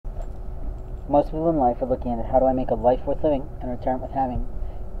Most people in life are looking at how do I make a life worth living and a retirement worth having.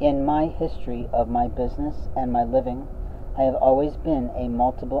 In my history of my business and my living, I have always been a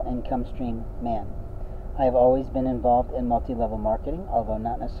multiple income stream man. I have always been involved in multi-level marketing, although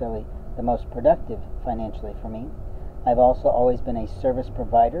not necessarily the most productive financially for me. I've also always been a service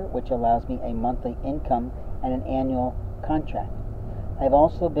provider, which allows me a monthly income and an annual contract. I've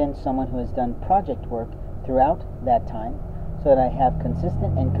also been someone who has done project work throughout that time so that I have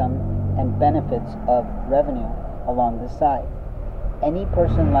consistent income and benefits of revenue along the side. Any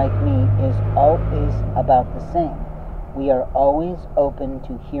person like me is always about the same. We are always open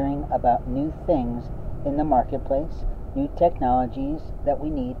to hearing about new things in the marketplace, new technologies that we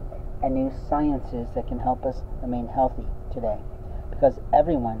need, and new sciences that can help us remain healthy today, because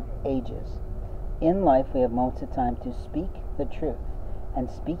everyone ages. In life, we have moments of time to speak the truth, and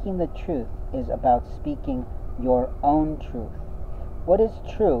speaking the truth is about speaking your own truth. What is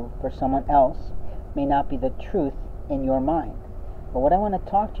true for someone else may not be the truth in your mind. But what I want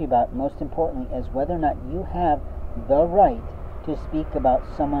to talk to you about most importantly is whether or not you have the right to speak about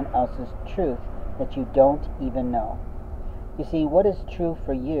someone else's truth that you don't even know. You see, what is true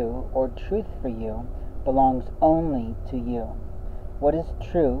for you or truth for you belongs only to you. What is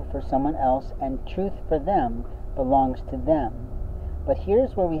true for someone else and truth for them belongs to them. But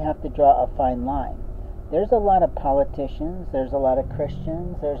here's where we have to draw a fine line. There's a lot of politicians, there's a lot of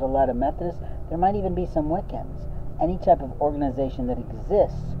Christians, there's a lot of Methodists, there might even be some Wiccans. Any type of organization that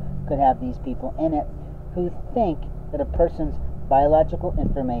exists could have these people in it who think that a person's biological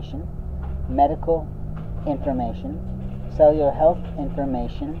information, medical information, cellular health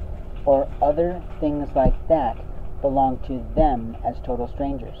information, or other things like that belong to them as total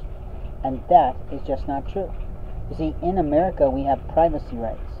strangers. And that is just not true. You see, in America we have privacy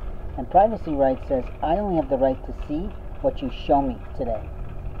rights. And privacy rights says, I only have the right to see what you show me today.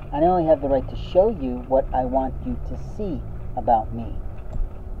 I only have the right to show you what I want you to see about me.